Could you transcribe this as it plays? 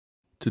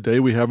Today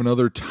we have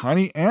another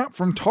tiny amp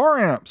from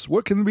Taramps.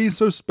 What can be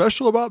so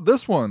special about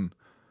this one?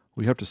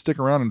 We have to stick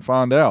around and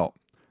find out.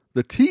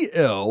 The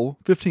TL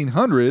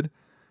 1500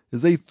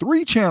 is a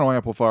 3-channel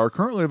amplifier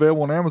currently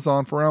available on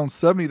Amazon for around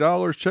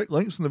 $70. Check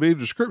links in the video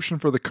description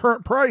for the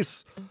current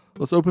price.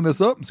 Let's open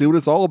this up and see what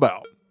it's all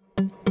about.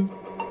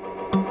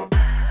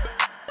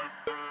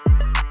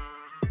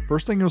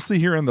 First thing you'll see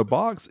here in the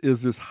box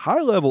is this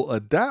high-level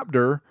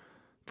adapter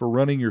for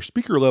running your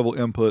speaker level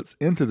inputs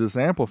into this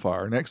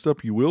amplifier. Next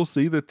up, you will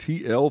see the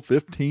TL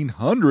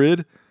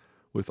 1500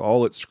 with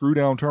all its screw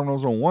down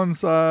terminals on one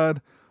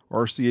side,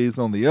 RCAs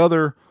on the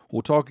other.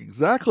 We'll talk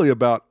exactly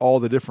about all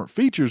the different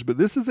features, but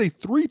this is a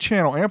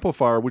 3-channel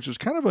amplifier, which is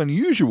kind of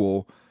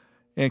unusual.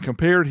 And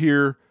compared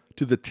here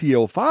to the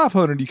TL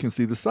 500, you can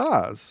see the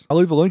size. I'll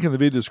leave a link in the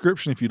video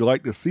description if you'd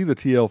like to see the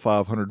TL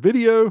 500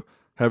 video.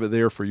 Have it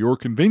there for your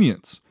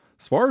convenience.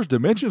 As far as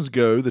dimensions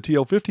go, the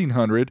TL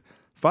 1500,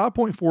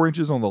 5.4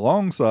 inches on the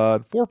long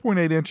side,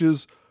 4.8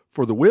 inches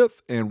for the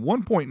width, and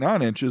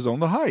 1.9 inches on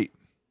the height.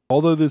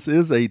 Although this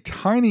is a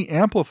tiny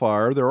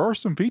amplifier, there are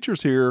some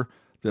features here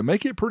that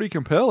make it pretty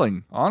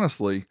compelling,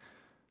 honestly.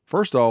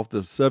 First off,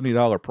 the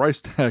 $70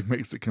 price tag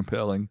makes it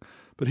compelling.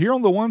 But here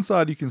on the one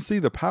side, you can see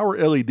the power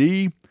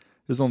LED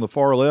is on the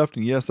far left,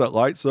 and yes, that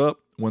lights up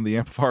when the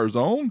amplifier is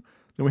on.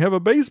 Then we have a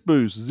bass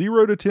boost,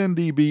 0 to 10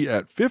 dB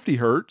at 50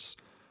 Hertz.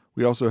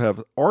 We also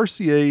have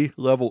RCA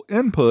level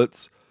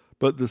inputs,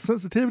 but the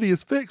sensitivity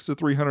is fixed to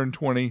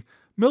 320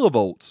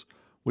 millivolts.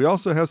 We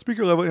also have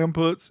speaker level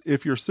inputs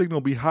if your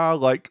signal be high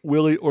like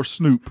Willie or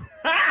Snoop.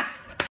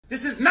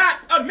 This is not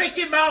a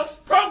Mickey Mouse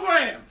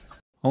program!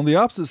 On the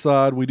opposite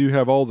side, we do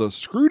have all the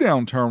screw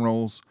down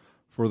terminals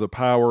for the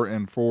power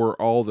and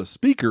for all the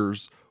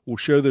speakers. We'll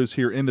show those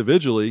here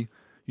individually.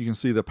 You can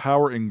see the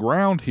power and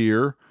ground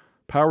here,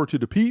 power to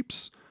the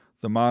peeps,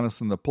 the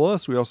minus and the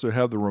plus. We also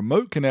have the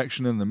remote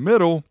connection in the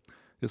middle.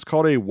 It's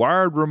called a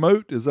wired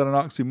remote. Is that an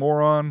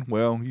oxymoron?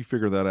 Well, you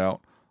figure that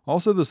out.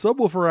 Also, the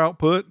subwoofer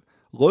output,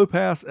 low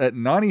pass at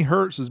 90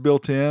 Hertz is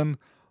built in.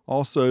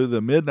 Also, the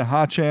mid and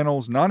high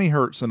channels, 90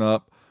 Hertz and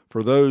up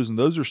for those, and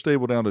those are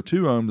stable down to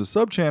 2 ohms. The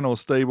sub channel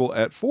is stable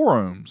at 4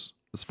 ohms.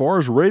 As far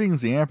as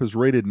ratings, the amp is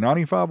rated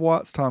 95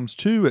 watts times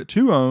 2 at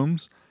 2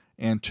 ohms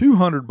and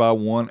 200 by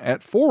 1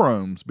 at 4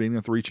 ohms, being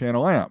a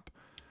 3-channel amp.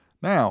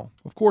 Now,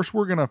 of course,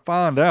 we're going to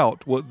find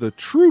out what the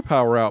true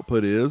power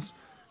output is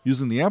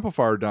using the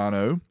amplifier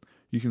dyno.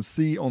 You can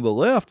see on the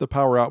left the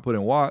power output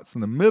in watts.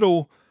 In the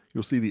middle,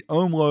 you'll see the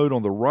ohm load.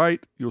 On the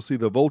right, you'll see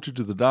the voltage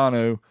of the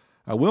dyno.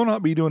 I will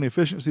not be doing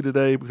efficiency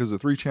today because the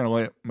 3-channel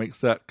amp makes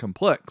that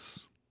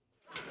complex.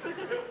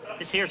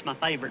 This here's my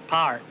favorite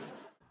part.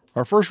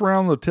 Our first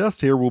round of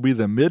test here will be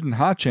the mid and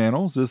high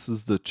channels. This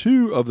is the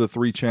 2 of the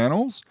 3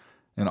 channels,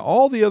 and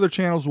all the other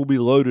channels will be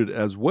loaded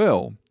as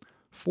well.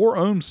 4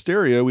 ohm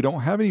stereo. We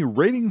don't have any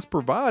ratings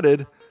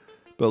provided,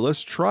 but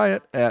let's try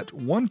it at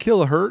 1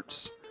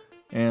 kilohertz.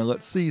 And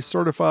let's see,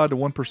 certified to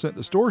 1%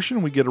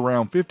 distortion, we get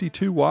around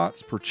 52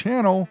 watts per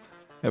channel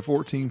at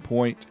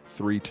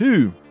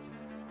 14.32.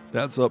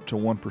 That's up to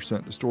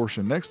 1%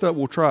 distortion. Next up,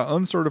 we'll try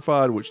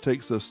uncertified, which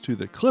takes us to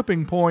the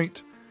clipping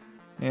point.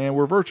 And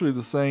we're virtually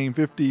the same,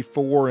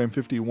 54 and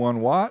 51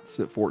 watts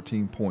at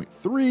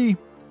 14.3.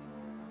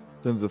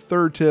 Then the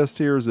third test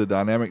here is a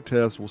dynamic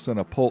test. We'll send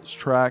a pulse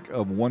track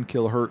of 1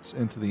 kilohertz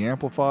into the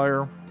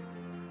amplifier.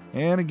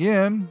 And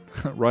again,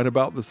 right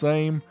about the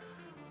same,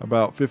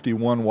 about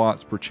 51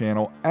 watts per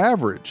channel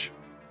average.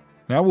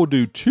 Now we'll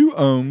do 2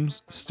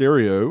 ohms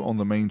stereo on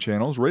the main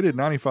channels, rated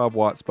 95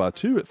 watts by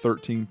 2 at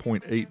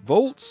 13.8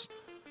 volts.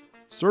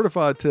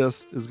 Certified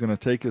test is going to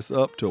take us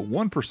up to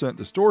 1%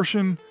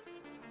 distortion.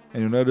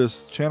 And you'll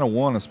notice channel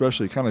 1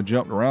 especially kind of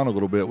jumped around a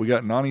little bit. We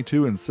got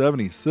 92 and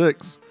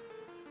 76.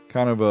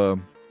 Kind of a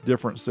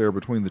difference there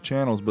between the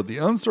channels. But the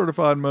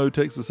uncertified mode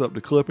takes us up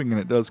to clipping, and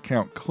it does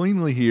count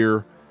cleanly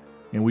here.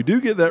 And we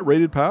do get that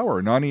rated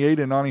power, 98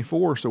 and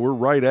 94. So we're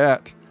right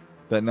at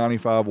that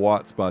 95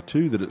 watts by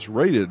 2 that it's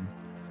rated.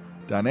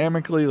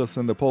 Dynamically, let's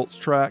send the pulse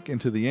track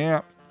into the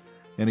amp.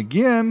 And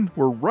again,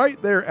 we're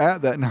right there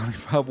at that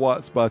 95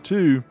 watts by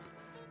 2.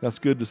 That's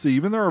good to see.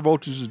 Even though our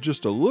voltage is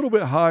just a little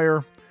bit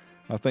higher,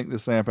 I think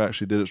this amp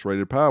actually did its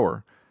rated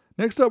power.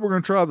 Next up, we're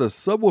going to try the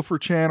subwoofer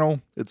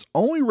channel. It's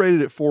only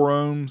rated at 4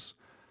 ohms,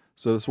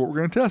 so that's what we're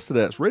going to test it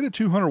at. It's rated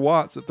 200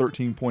 watts at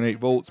 13.8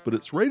 volts, but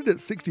it's rated at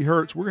 60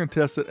 hertz. We're going to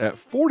test it at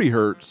 40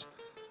 hertz.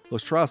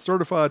 Let's try a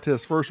certified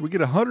test first. We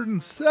get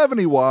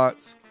 170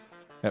 watts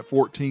at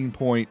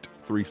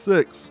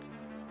 14.36.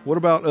 What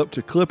about up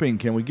to clipping?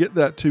 Can we get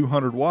that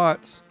 200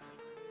 watts?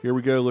 Here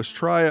we go. Let's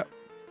try it.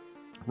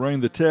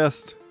 Running the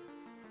test.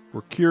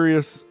 We're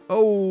curious.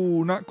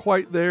 Oh, not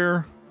quite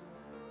there.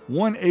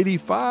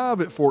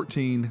 185 at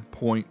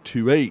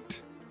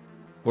 14.28.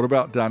 What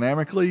about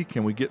dynamically?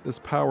 Can we get this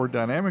power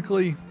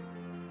dynamically?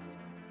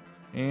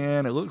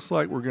 And it looks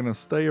like we're going to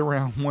stay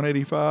around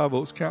 185.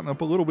 Oh, it's counting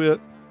up a little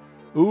bit.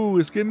 Ooh,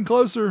 it's getting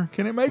closer.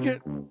 Can it make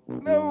it?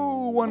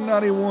 No,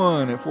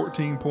 191 at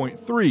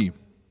 14.3.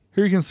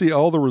 Here you can see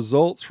all the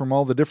results from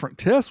all the different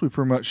tests. We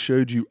pretty much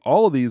showed you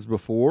all of these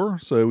before,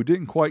 so we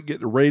didn't quite get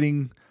the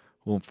rating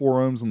Well,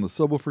 4 ohms on the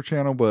subwoofer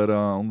channel, but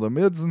on the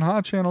mids and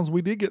high channels,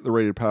 we did get the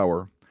rated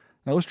power.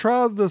 Now let's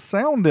try the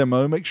sound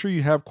demo. Make sure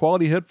you have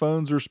quality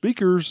headphones or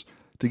speakers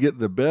to get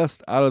the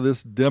best out of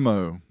this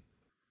demo.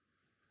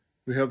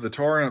 We have the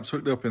Taramps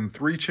hooked up in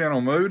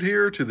 3-channel mode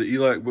here to the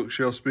ELAC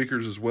bookshelf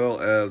speakers, as well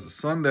as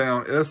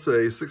Sundown SA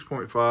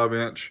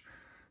 6.5-inch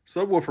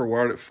subwoofer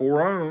wired at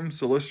 4 ohms.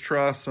 So let's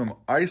try some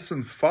Ice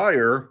and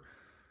Fire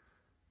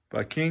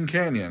by King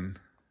Canyon.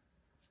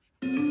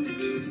 Baby,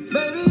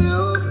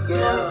 you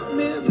give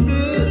me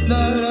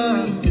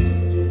midnight.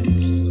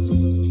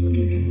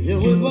 You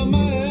whip up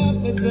my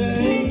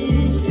appetite.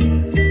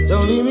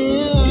 Don't leave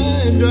me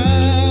high and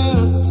dry.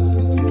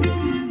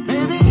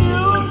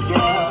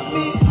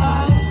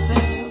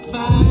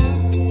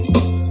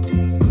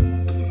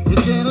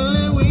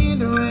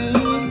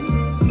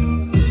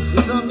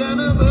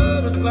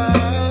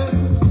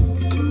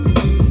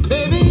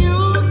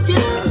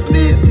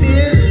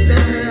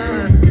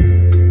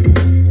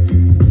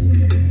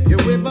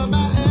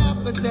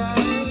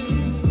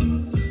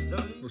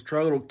 Try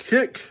a little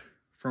kick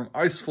from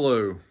Ice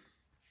Flow.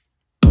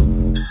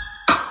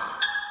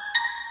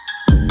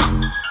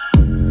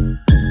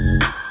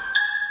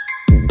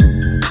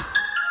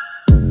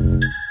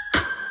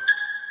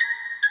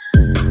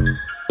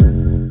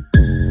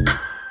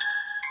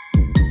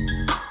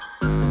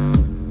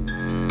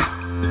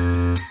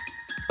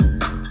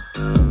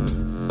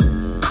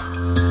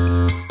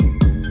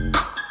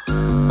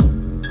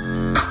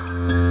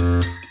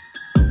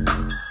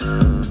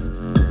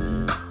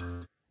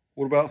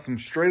 What about some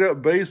straight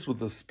up bass with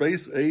the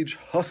Space Age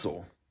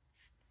Hustle?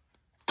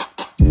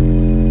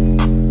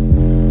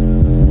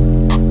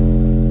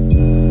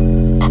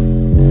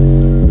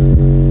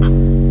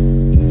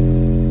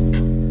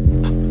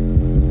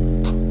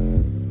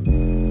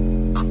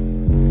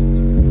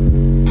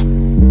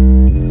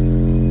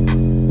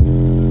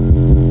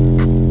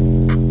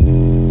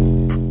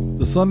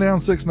 The Sundown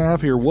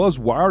 6.5 here was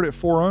wired at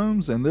 4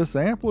 ohms, and this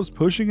amp was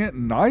pushing it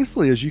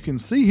nicely. As you can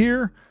see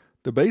here,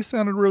 the bass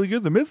sounded really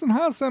good. The mids and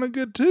highs sounded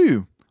good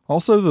too.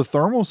 Also, the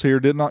thermals here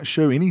did not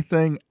show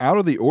anything out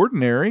of the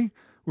ordinary.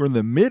 We're in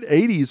the mid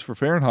 80s for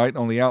Fahrenheit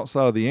on the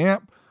outside of the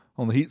amp,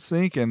 on the heat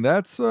sink, and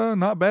that's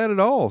not bad at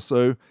all.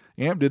 So,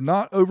 amp did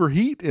not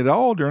overheat at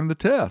all during the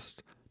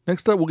test.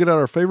 Next up, we'll get out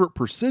our favorite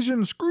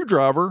precision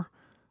screwdriver,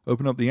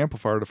 open up the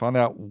amplifier to find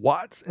out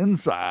what's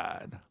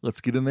inside.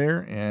 Let's get in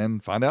there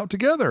and find out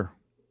together.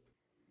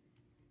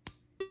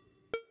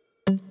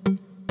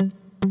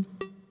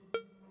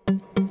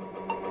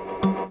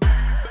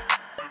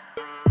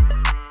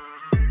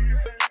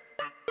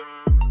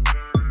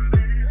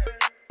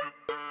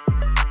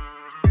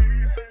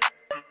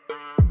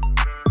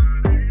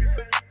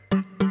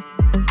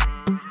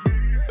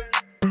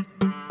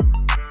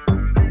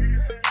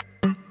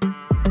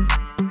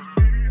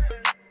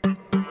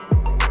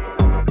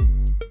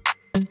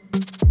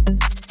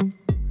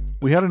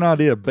 We had an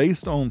idea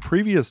based on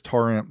previous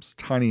Taramps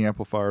tiny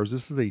amplifiers.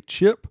 This is a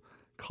chip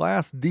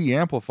Class D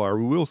amplifier.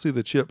 We will see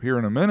the chip here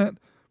in a minute,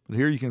 but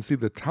here you can see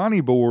the tiny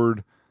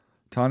board,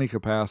 tiny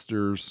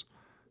capacitors,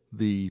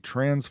 the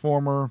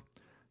transformer,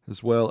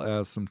 as well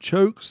as some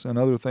chokes and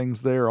other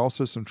things there.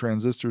 Also some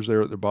transistors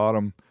there at the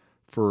bottom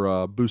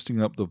for boosting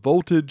up the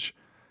voltage,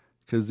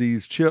 because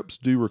these chips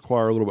do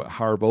require a little bit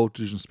higher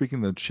voltage. And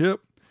speaking of the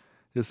chip,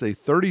 it's a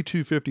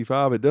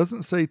 3255. It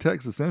doesn't say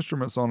Texas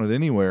Instruments on it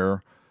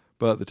anywhere,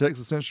 but the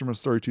Texas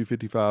Instruments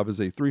 3255 is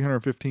a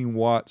 315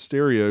 watt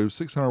stereo,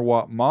 600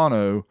 watt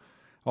mono.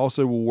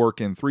 Also will work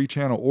in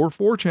 3-channel or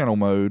 4-channel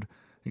mode.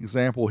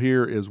 Example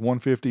here is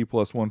 150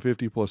 plus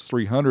 150 plus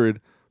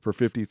 300 for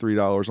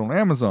 $53 on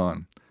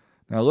Amazon.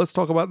 Now let's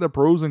talk about the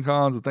pros and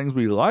cons, the things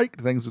we like,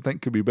 the things we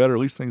think could be better, at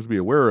least things to be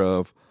aware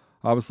of.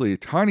 Obviously a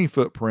tiny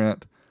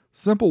footprint,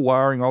 simple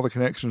wiring, all the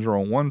connections are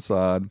on one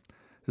side.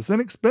 It's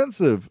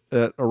inexpensive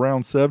at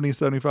around 70,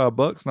 75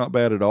 bucks, not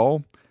bad at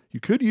all. You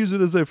could use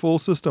it as a full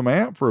system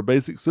amp for a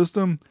basic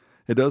system.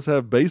 It does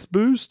have bass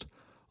boost,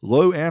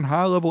 low and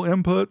high level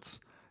inputs,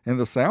 and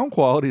the sound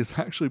quality is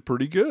actually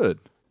pretty good.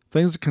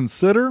 Things to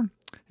consider: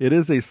 it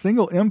is a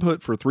single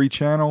input for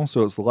 3-channel,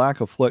 so it's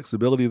lack of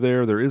flexibility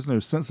there. There is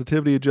no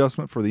sensitivity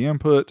adjustment for the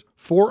input.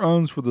 4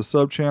 ohms for the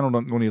sub channel,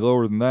 don't go any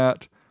lower than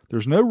that.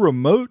 There's no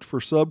remote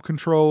for sub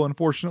control,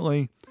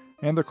 unfortunately,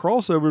 and the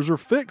crossovers are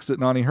fixed at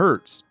 90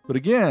 hertz. But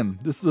again,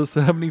 this is a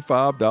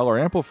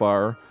 $75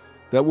 amplifier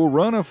that will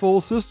run a full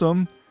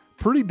system,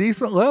 pretty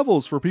decent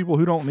levels for people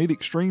who don't need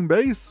extreme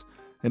bass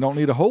and don't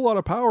need a whole lot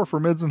of power for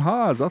mids and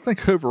highs. I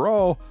think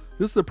overall,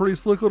 this is a pretty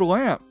slick little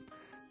amp,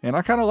 and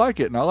I kind of like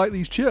it, and I like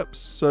these chips.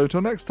 So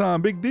until next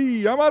time, Big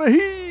D, I'm out of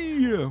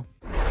here.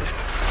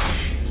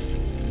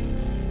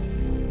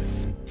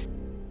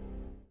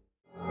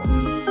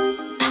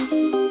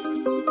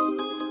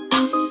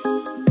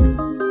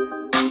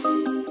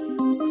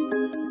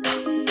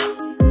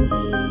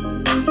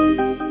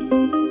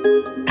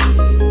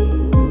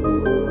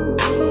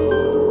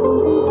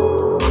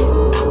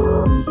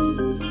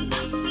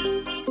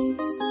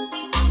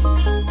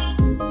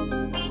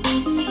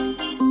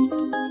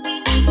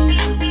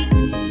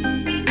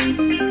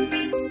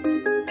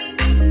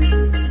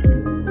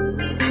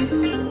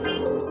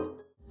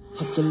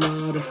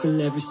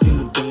 hustle every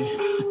single day.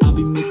 I'll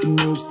be making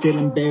moves till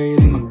I'm buried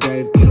in my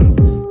grave.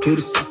 To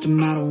the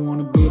system, I don't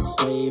wanna be a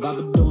slave. I've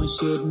been doing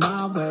shit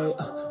my way,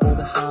 or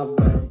the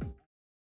highway.